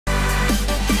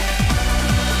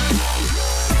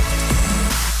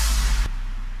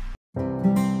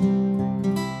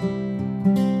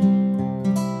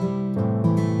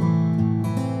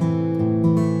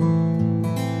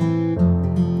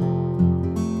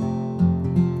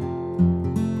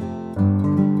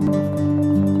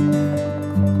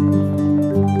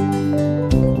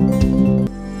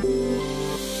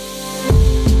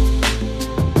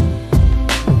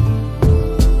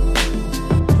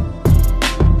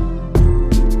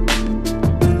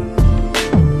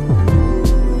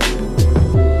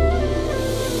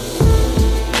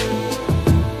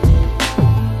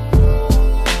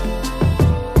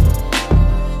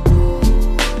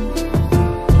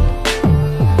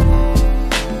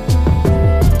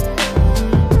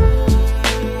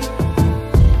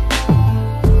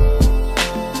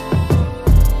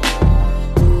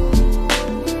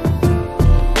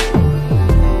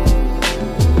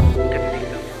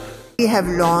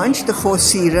have launched the 4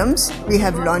 serums. We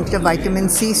have launched a vitamin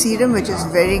C serum, which is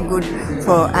very good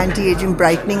for anti-aging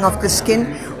brightening of the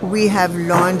skin. We have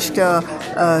launched a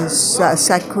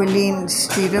saquilene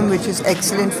serum, which is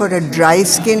excellent for a dry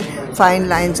skin, fine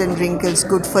lines and wrinkles,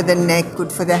 good for the neck,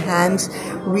 good for the hands.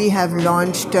 We have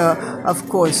launched, of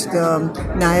course, the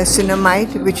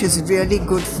niacinamide, which is really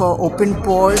good for open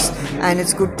pores, and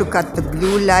it's good to cut the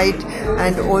blue light,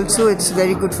 and also it's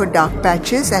very good for dark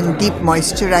patches and deep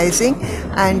moisturizing.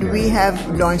 And we have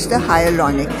launched the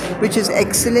hyaluronic, which is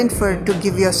excellent to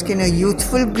give your skin a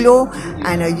youthful glow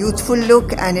and a youthful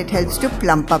look, and it helps to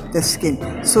plump up the skin.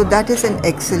 So that is an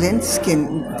excellent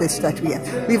skin that we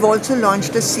have. We've also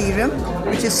launched a serum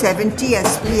which is 70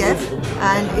 SPF,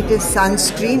 and it is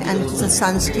sunscreen, and it's a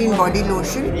sunscreen body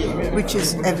lotion which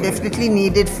is definitely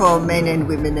needed for men and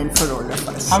women and for all of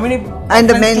us. How many? And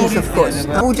the men's, of course.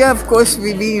 Pooja, of course,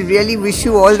 we really wish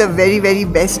you all the very, very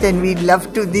best, and we'd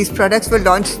love to. These products were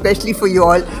launched especially for you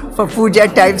all, for Pooja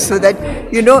time, so that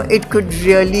it could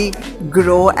really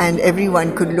grow and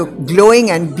everyone could look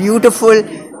glowing and beautiful,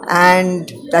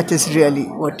 and that is really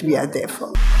what we are there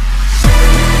for.